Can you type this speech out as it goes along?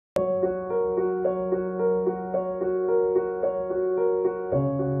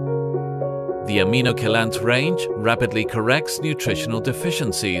The AminoQuelant range rapidly corrects nutritional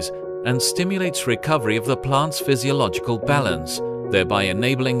deficiencies and stimulates recovery of the plant's physiological balance, thereby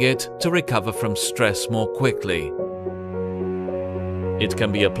enabling it to recover from stress more quickly. It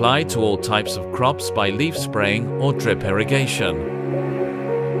can be applied to all types of crops by leaf spraying or drip irrigation.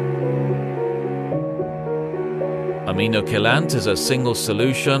 AminoQuelant is a single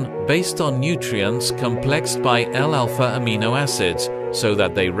solution based on nutrients complexed by L-alpha amino acids so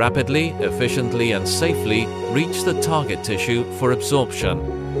that they rapidly, efficiently and safely reach the target tissue for absorption.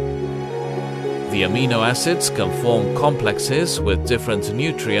 The amino acids can form complexes with different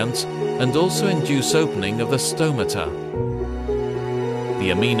nutrients and also induce opening of the stomata. The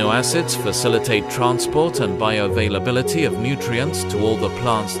amino acids facilitate transport and bioavailability of nutrients to all the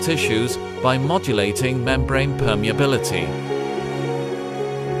plant's tissues by modulating membrane permeability.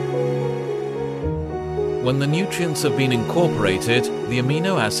 When the nutrients have been incorporated, the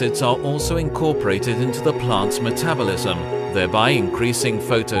amino acids are also incorporated into the plant's metabolism, thereby increasing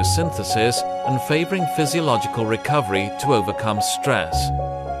photosynthesis and favoring physiological recovery to overcome stress.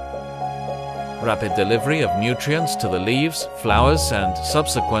 Rapid delivery of nutrients to the leaves, flowers, and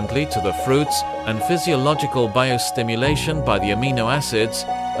subsequently to the fruits, and physiological biostimulation by the amino acids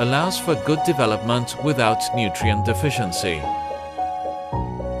allows for good development without nutrient deficiency.